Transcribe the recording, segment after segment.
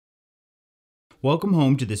Welcome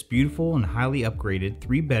home to this beautiful and highly upgraded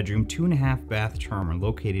 3-bedroom, 2.5-bath charmer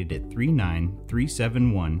located at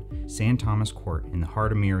 39371 San Thomas Court in the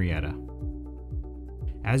heart of Murrieta.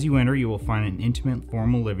 As you enter, you will find an intimate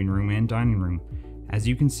formal living room and dining room. As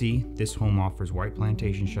you can see, this home offers white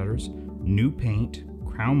plantation shutters, new paint,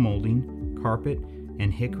 crown molding, carpet,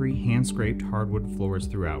 and hickory hand-scraped hardwood floors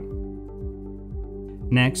throughout.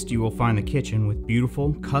 Next, you will find the kitchen with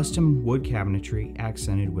beautiful custom wood cabinetry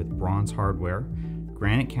accented with bronze hardware,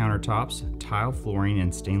 granite countertops, tile flooring,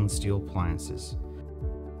 and stainless steel appliances.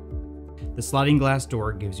 The sliding glass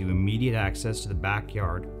door gives you immediate access to the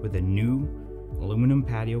backyard with a new aluminum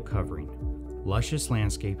patio covering, luscious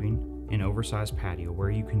landscaping, and oversized patio where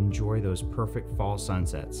you can enjoy those perfect fall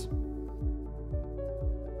sunsets.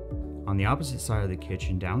 On the opposite side of the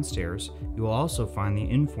kitchen downstairs, you will also find the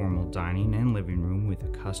informal dining and living room with a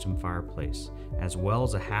custom fireplace, as well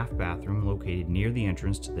as a half bathroom located near the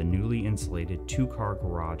entrance to the newly insulated 2-car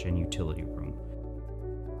garage and utility room.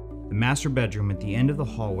 The master bedroom at the end of the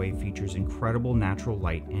hallway features incredible natural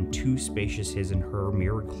light and 2 spacious his and her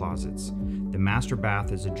mirrored closets. The master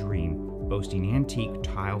bath is a dream, boasting antique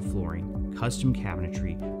tile flooring, custom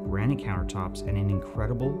cabinetry, granite countertops, and an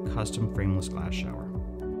incredible custom frameless glass shower.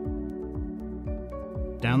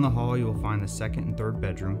 Down the hall, you will find the 2nd and 3rd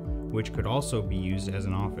bedroom, which could also be used as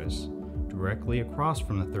an office. Directly across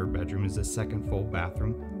from the 3rd bedroom is the 2nd full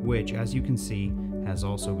bathroom, which, as you can see, has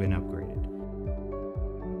also been upgraded.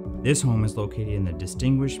 This home is located in the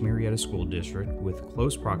distinguished Murrieta School District with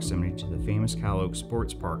close proximity to the famous Cal Oaks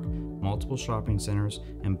Sports Park, multiple shopping centers,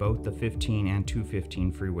 and both the 15 and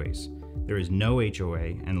 215 freeways. There is no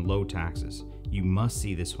HOA and low taxes. You must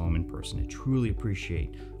see this home in person to truly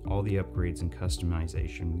appreciate all the upgrades and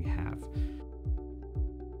customization we have.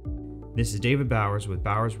 This is David Bowers with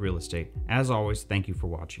Bowers Real Estate. As always, thank you for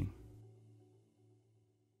watching.